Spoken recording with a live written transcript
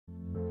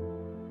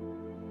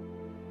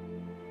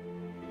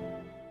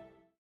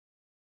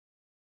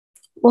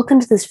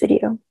Welcome to this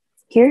video.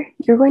 Here,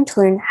 you're going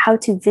to learn how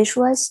to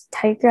visualize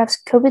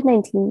TigerGraph's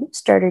COVID-19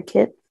 starter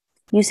kit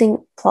using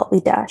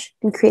Plotly Dash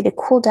and create a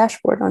cool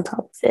dashboard on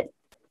top of it.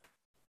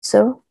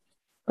 So,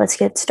 let's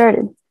get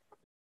started.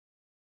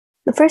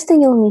 The first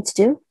thing you'll need to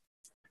do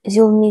is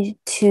you'll need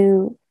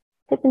to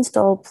pip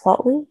install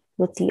Plotly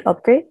with the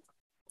upgrade.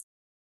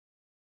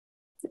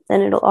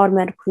 Then it'll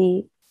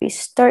automatically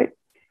restart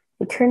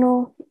the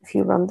kernel if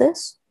you run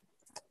this.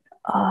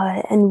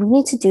 And we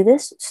need to do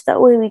this so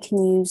that way we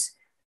can use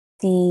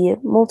the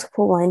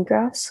multiple line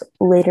graphs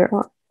later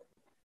on.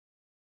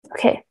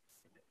 Okay,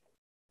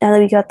 now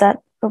that we got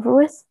that over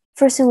with,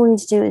 first thing we need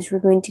to do is we're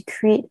going to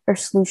create our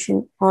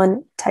solution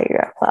on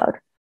TigerGraph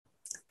Cloud.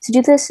 To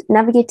do this,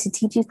 navigate to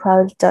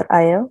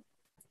tgcloud.io,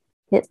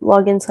 hit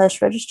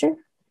login/register,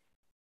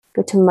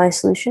 go to My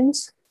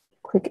Solutions,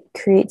 click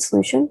Create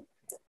Solution,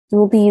 and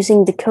we'll be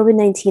using the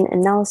COVID-19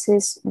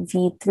 analysis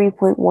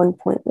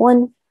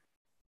v3.1.1.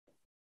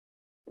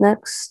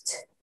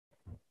 Next.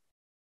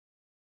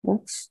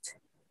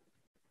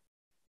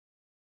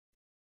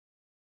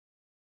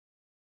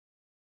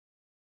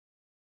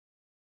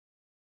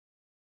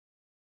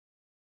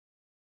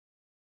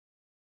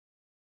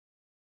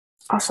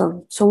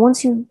 Awesome. So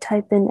once you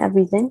type in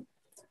everything,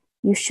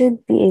 you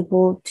should be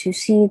able to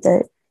see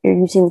that you're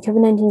using the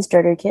COVID-19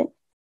 starter kit,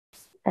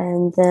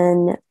 and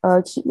then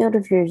keep note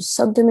of your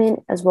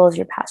subdomain as well as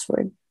your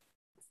password.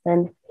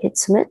 Then hit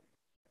submit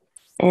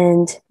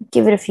and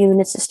give it a few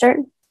minutes to start,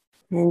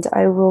 and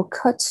I will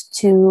cut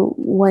to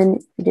when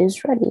it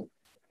is ready.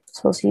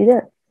 So I'll see you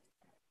there.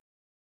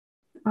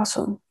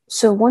 Awesome.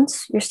 So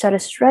once your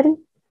status is ready,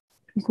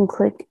 you can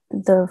click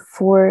the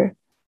 4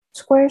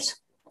 squares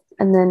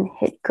and then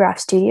hit Graph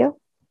Studio.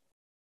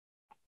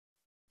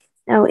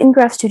 Now in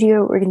Graph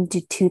Studio, we're going to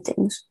do 2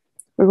 things.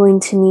 We're going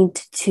to need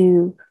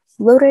to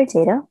load our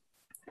data,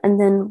 and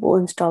then we'll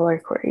install our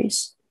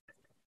queries.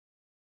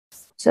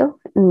 So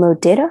in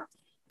load data,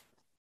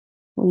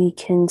 we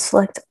can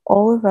select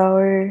all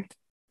the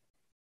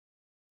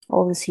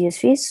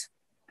CSVs.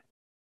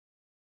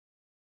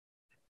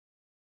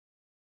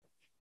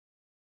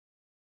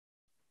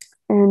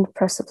 And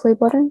press the play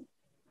button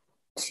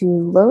to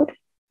load.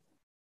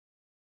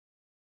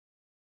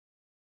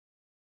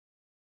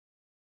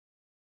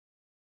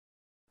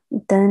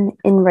 Then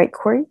in write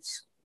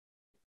queries.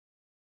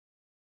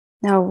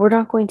 Now we're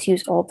not going to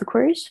use all of the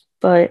queries,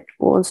 but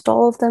we'll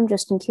install all of them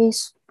just in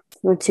case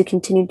you want to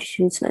continue to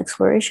do some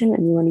exploration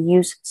and you want to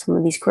use some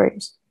of these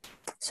queries.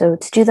 So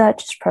to do that,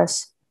 just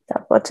press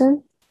that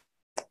button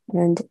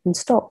and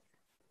install.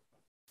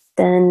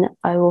 Then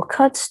I will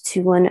cut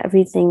to when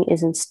everything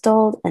is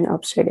installed and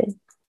upserted.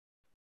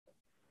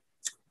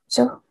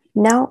 So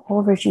now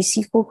all of our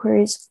GSQL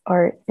queries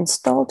are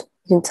installed.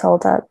 You can tell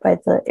that by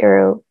the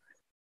arrow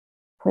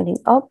pointing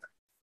up,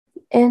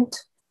 and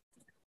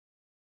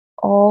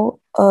all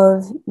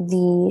of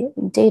the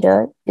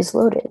data is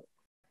loaded.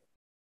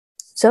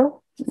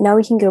 So now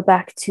we can go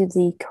back to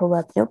the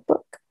Colab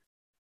notebook.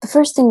 The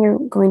first thing you're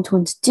going to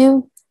want to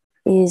do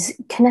is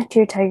connect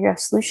your TigerGraph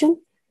solution.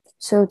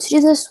 So to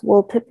do this,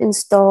 we'll pip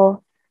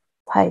install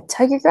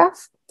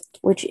TigerGraph,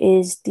 which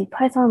is the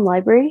Python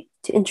library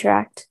to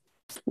interact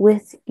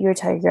with your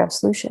TigerGraph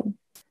solution.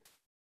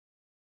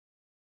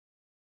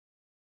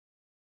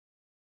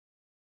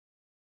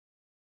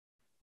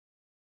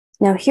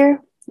 Now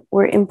here,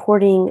 we're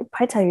importing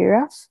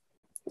PyTigerGraph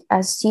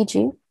as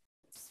CG,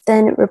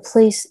 then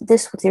replace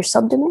this with your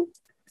subdomain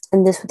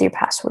and this with your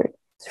password.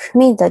 So for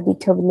me, that'd be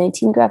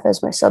COVID-19 graph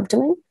as my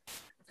subdomain,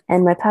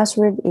 and my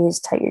password is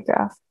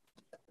TigerGraph.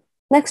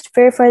 Next,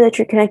 verify that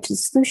you're connected to the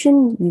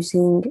solution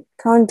using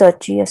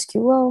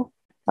con.gsql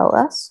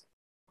ls.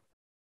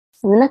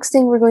 And the next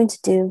thing we're going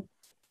to do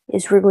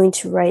is we're going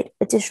to write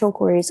additional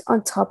queries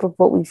on top of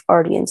what we've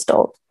already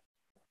installed.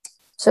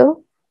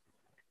 So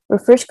we're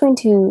first going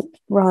to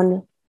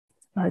run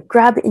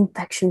grab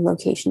infection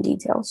location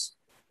details.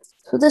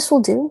 So what this will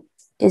do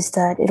is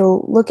that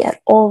it'll look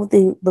at all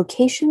the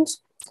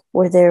locations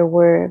where there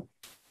were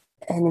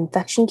an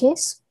infection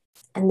case,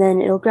 and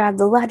then it'll grab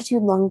the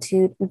latitude,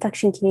 longitude,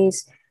 infection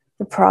case,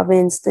 the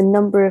province, the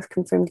number of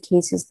confirmed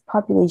cases, the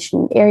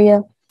population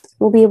area.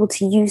 We'll be able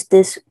to use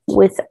this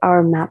with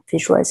our map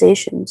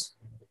visualizations.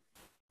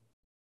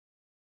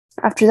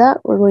 After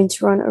that, we're going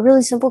to run a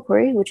really simple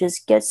query, which is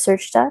get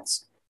search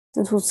stats.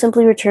 This will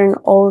simply return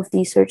all of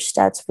the search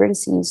stats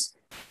vertices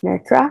in our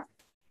graph.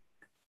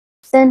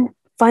 Then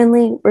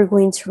finally, we're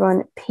going to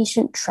run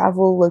patient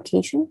travel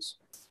locations.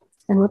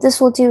 And what this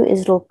will do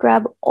is it'll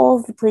grab all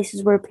of the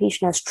places where a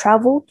patient has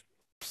traveled,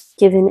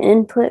 given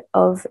input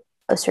of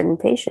a certain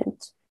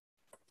patient.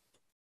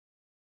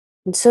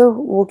 And so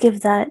we'll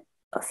give that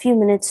a few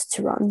minutes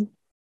to run.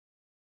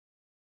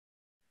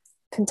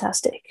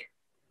 Fantastic.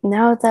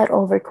 Now that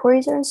all of our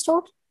queries are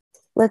installed,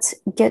 let's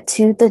get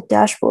to the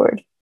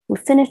dashboard. We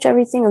finished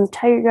everything on the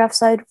TigerGraph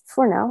side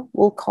for now.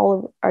 We'll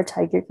call our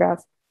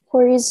TigerGraph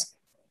queries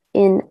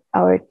in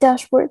our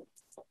dashboard.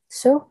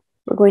 So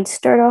we're going to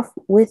start off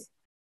with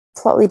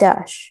Plotly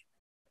Dash.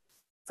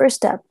 First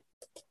step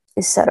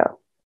is setup.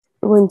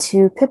 We're going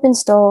to pip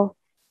install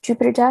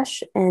Jupyter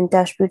Dash and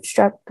Dash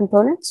Bootstrap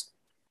components.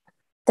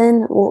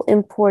 Then we'll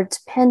import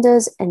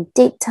pandas and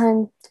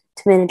datetime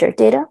to manage our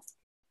data.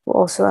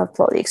 We'll also have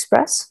Plotly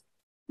Express.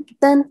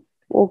 Then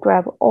we'll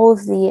grab all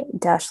of the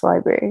Dash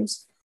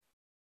libraries.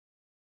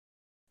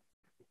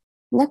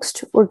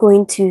 Next, we're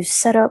going to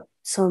set up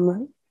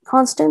some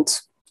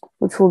constants,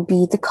 which will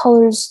be the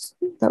colors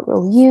that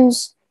we'll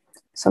use,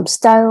 some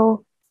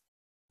style,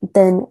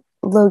 then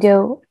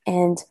logo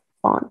and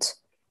font.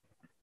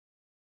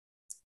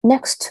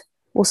 Next,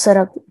 we'll set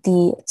up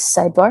the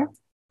sidebar.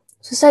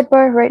 So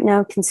sidebar right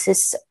now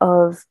consists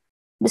of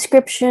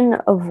description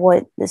of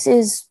what this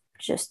is,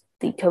 just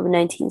the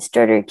COVID-19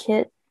 starter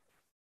kit,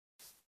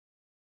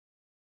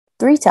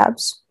 3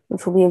 tabs,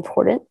 which will be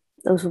important.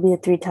 Those will be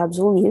the 3 tabs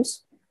we'll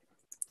use,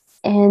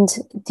 and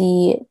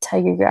the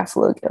TigerGraph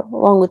logo,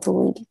 along with the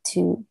link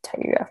to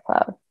TigerGraph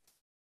Cloud.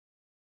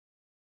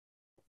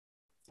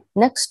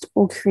 Next,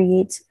 we'll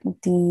create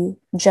the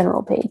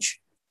general page.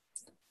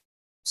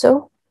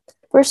 So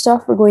first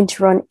off, we're going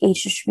to run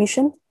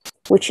HDistribution,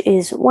 which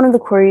is one of the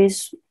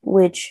queries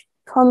which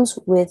comes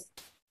with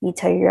the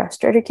TigerGraph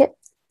starter kit.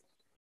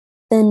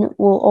 Then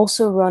we'll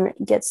also run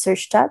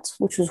getSearchStats,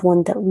 which was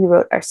one that we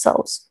wrote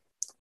ourselves.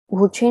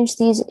 We'll change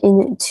these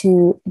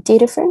into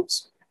data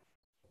frames.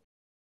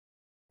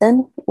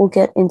 Then we'll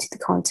get into the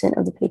content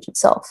of the page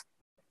itself.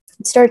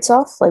 It starts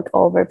off, like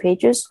all of our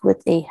pages,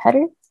 with a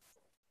header.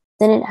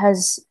 Then it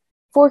has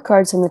 4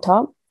 cards on the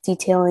top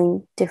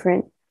detailing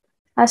different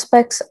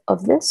aspects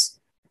of this.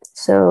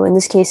 So in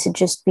this case, it'd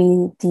just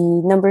be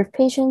the number of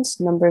patients,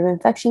 number of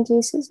infection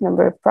cases,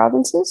 number of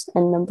provinces,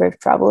 and number of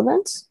travel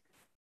events.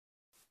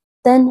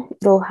 Then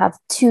it'll have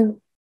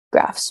 2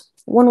 graphs.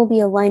 One will be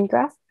a line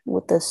graph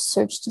with the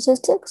search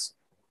statistics,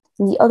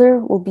 and the other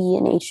will be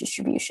an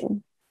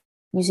HDistribution,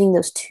 using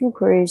those 2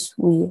 queries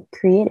we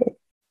created.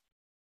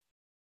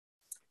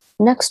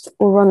 Next,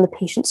 we'll run the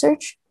patient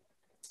search.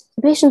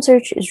 The patient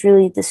search is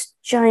really this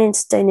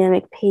giant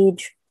dynamic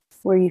page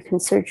where you can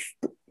search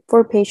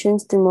for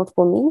patients through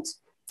multiple means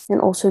and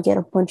also get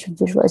a bunch of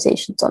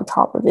visualizations on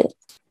top of it.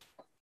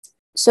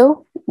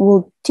 So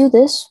we'll do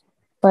this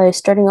by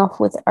starting off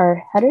with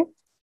our header.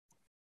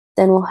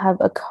 Then we'll have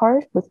a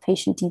card with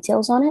patient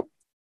details on it.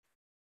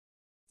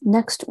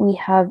 Next, we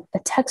have a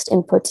text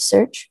input to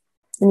search.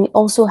 And we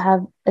also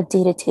have a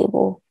data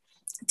table.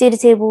 Data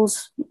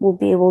tables will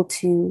be able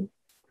to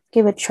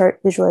give a chart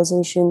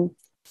visualization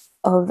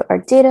of our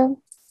data,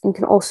 and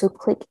can also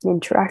click and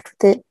interact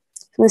with it.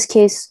 In this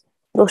case,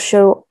 it'll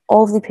show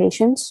all of the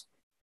patients,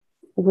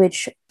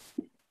 which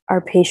are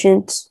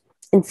patients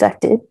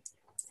infected.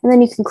 And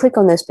then you can click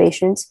on those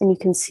patients and you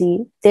can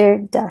see their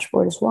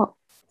dashboard as well.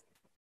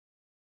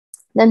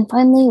 Then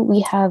finally,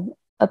 we have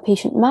a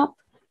patient map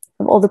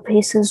of all the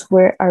places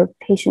where our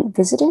patient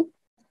visited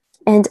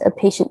and a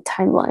patient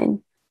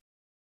timeline.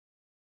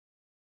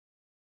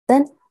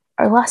 Then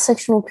our last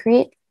section we'll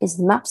create is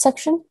the map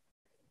section.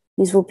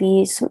 These will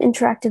be some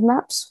interactive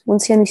maps.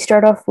 Once again, we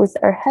start off with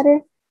our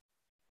header.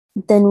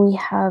 Then we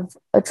have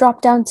a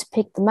drop down to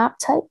pick the map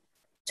type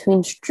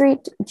between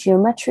street,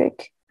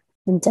 geometric,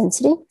 and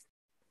density.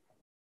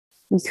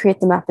 We create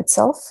the map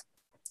itself.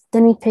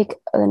 Then we pick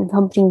an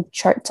accompanying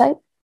chart type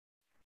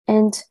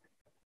and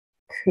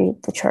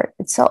create the chart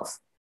itself.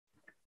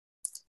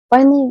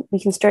 Finally, we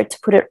can start to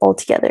put it all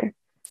together.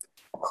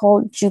 We'll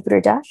call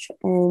Jupyter Dash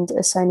and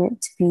assign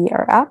it to be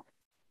our app.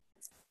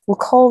 We'll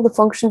call the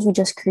functions we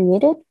just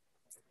created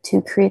to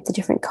create the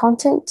different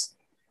content,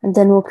 and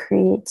then we'll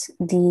create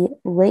the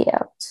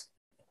layout.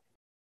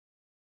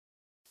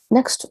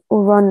 Next,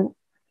 we'll run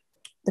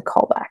the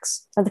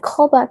callbacks. Now, the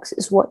callbacks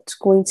is what's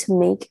going to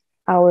make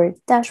our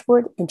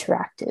dashboard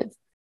interactive.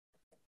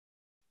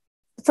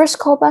 The first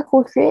callback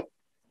we'll create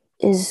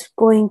is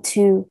going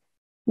to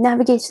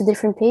navigate to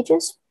different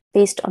pages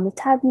based on the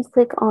tab you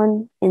click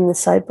on in the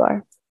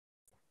sidebar.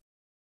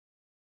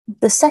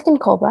 The second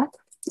callback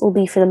will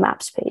be for the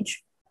maps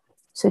page.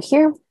 So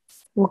here,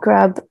 we'll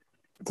grab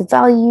the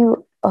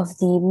value of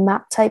the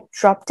map type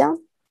dropdown,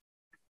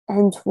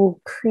 and we'll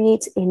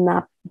create a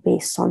map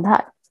based on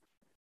that.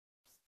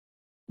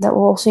 That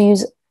will also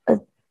use a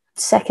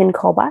second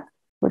callback,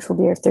 which will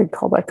be our third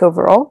callback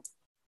overall,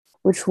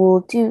 which will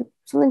do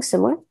something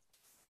similar,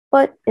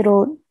 but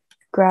it'll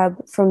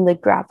grab from the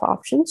graph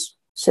options.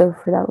 So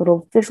for that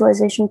little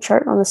visualization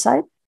chart on the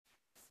side,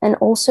 and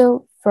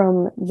also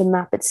from the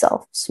map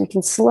itself. So we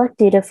can select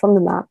data from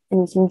the map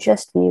and we can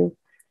just view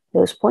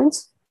those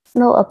points,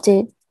 and it'll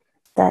update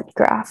that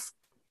graph.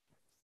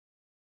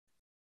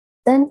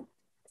 Then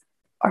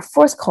our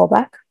fourth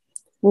callback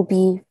will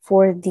be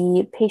for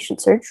the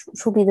patient search,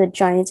 which will be the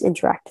giant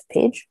interactive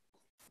page.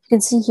 You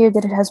can see here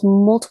that it has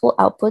multiple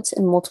outputs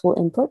and multiple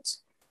inputs.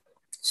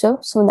 So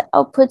some of the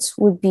outputs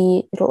would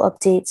be, it'll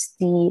update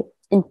the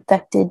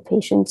infected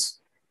patients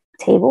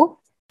table.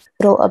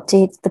 It'll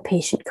update the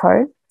patient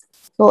card.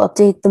 It'll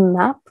update the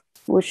map,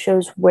 which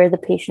shows where the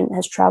patient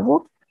has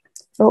traveled.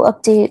 It'll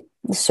update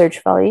the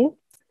search value,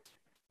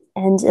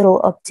 and it'll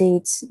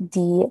update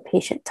the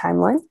patient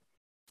timeline.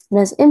 And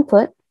as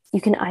input, you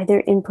can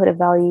either input a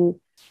value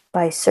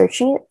by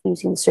searching it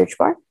using the search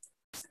bar,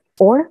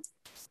 or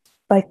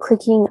by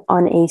clicking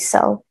on a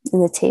cell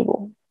in the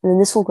table. And then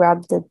this will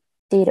grab the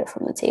data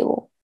from the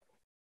table.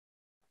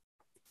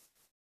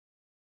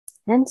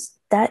 And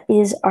that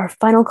is our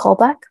final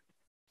callback.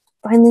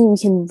 Finally, we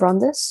can run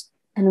this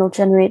and it'll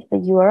generate a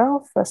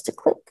URL for us to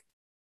click.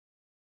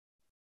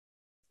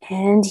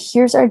 And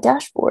here's our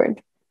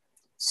dashboard.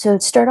 So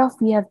to start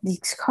off, we have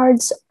these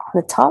cards on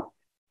the top,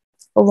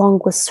 along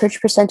with search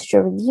percentage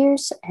over the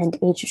years and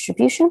age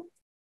distribution.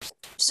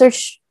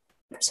 Search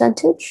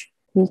percentage,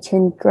 we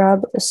can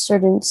grab a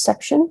certain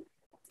section.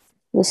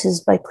 This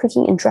is by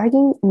clicking and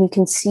dragging, and you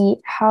can see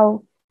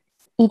how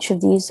each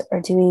of these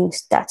are doing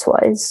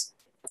stats-wise.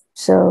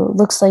 So it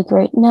looks like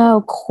right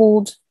now,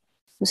 cold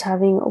was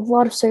having a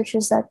lot of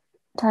searches that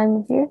time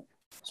of year.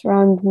 It's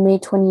around May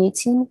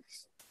 2018.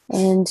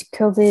 And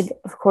COVID,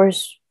 of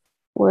course,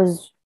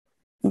 was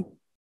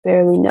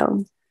barely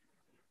known.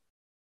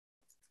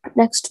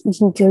 Next, we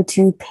can go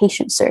to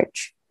patient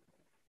search.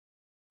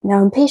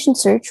 Now in patient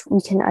search,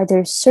 we can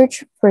either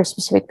search for a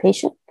specific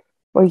patient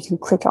or you can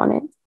click on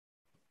it.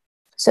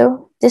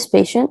 So this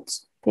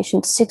patient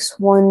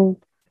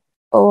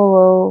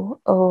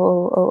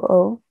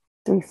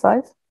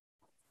 6100000035,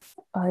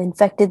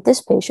 infected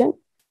this patient,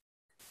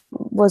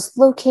 was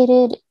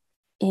located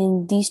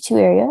in these two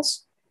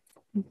areas.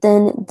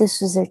 Then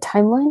this is their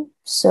timeline.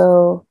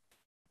 So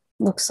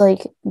looks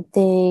like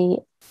they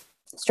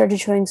started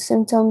showing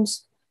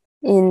symptoms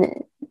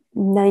in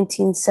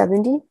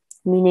 1970,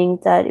 meaning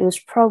that it was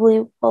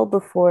probably well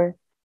before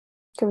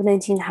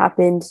COVID-19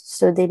 happened,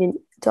 so they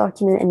didn't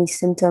document any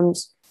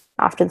symptoms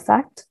after the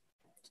fact.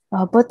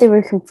 But they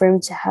were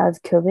confirmed to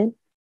have COVID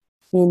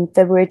in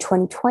February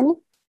 2020.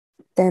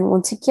 Then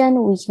once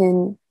again, we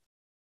can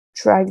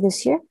drag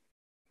this here.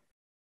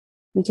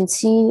 We can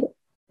see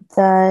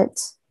that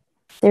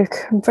they're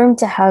confirmed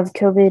to have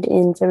COVID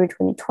in February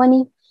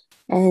 2020,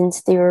 and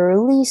they were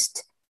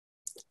released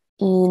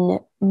in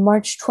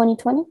March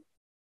 2020.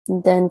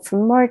 And then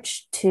from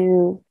March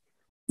to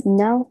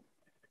now,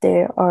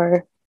 they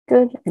are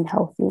good and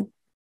healthy.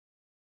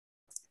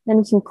 Then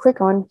we can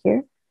click on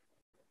here,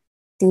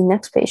 the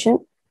next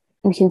patient.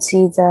 We can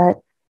see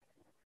that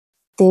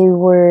they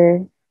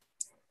were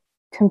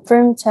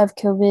confirmed to have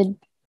COVID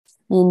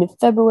in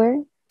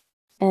February,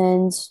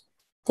 and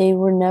they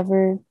were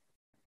never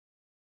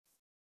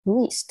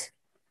released.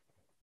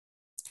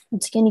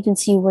 Once again, you can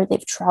see where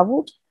they've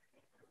traveled.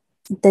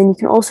 Then you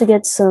can also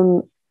get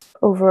some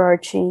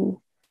overarching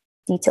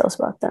details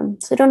about them.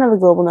 So they don't have a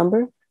global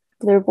number.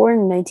 They were born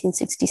in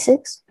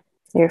 1966.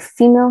 They're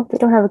female. They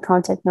don't have a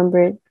contact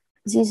number.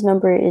 Disease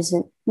number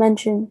isn't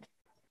mentioned.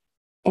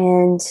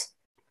 And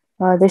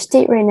their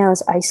state right now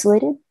is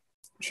isolated,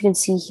 which you can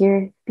see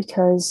here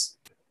because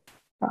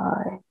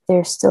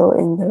they're still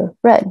in the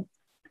red.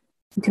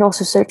 You can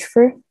also search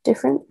for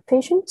different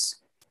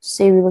patients.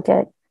 Say we look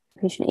at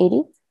patient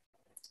 80.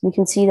 We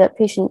can see that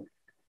patient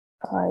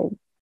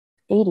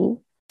 80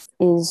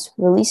 is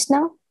released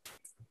now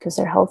because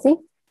they're healthy.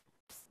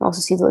 Also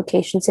see the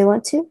locations they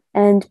went to,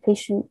 and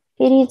patient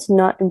 80 did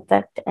not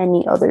infect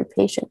any other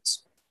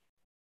patients.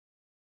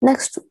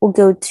 Next, we'll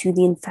go to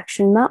the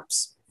infection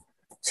maps.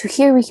 So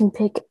here we can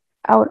pick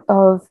out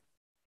of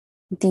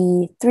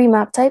the 3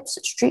 map types: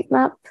 street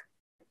map,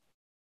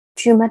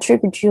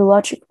 geometric or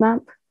geologic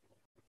map,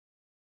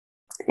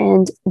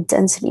 and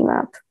density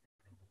map.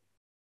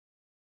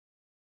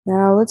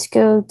 Now let's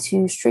go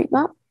to street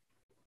map.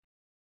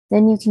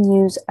 Then you can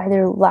use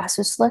either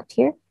lasso select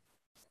here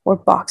or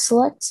box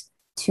select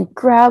to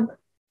grab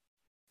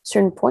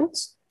certain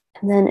points,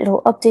 and then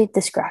it'll update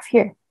this graph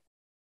here.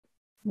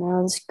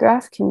 Now this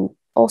graph can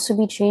also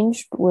be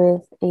changed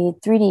with a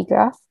 3D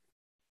graph,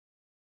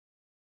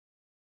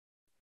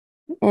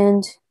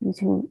 and you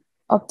can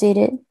update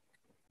it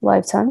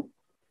live time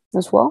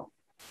as well.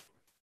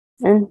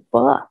 And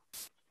voila.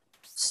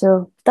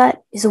 So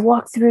that is a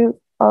walkthrough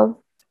of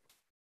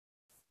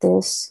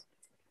this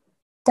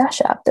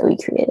Dash app that we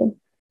created.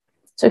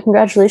 So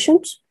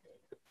congratulations.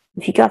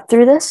 If you got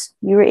through this,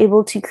 you were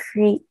able to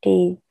create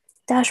a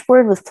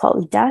dashboard with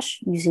Plotly Dash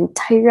using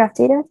TigerGraph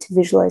data to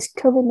visualize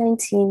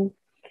COVID-19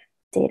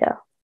 data.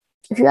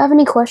 If you have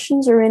any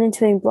questions or ran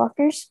into any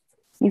blockers,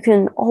 you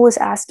can always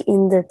ask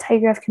in the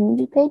TigerGraph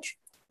community page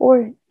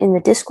or in the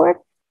Discord.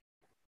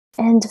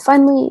 And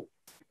finally,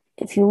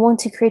 if you want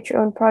to create your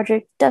own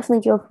project,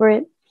 definitely go for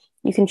it.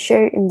 You can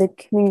share it in the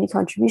community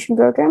contribution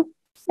program.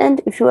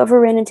 And if you ever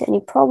ran into any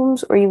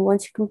problems or you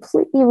want to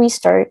completely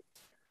restart,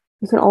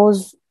 you can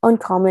always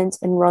uncomment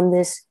and run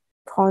this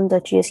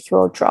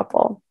con.jsql drop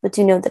all, but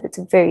do know that it's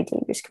a very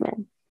dangerous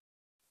command.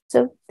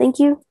 So thank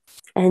you,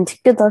 and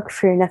good luck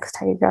for your next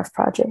TigerGraph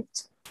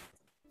project.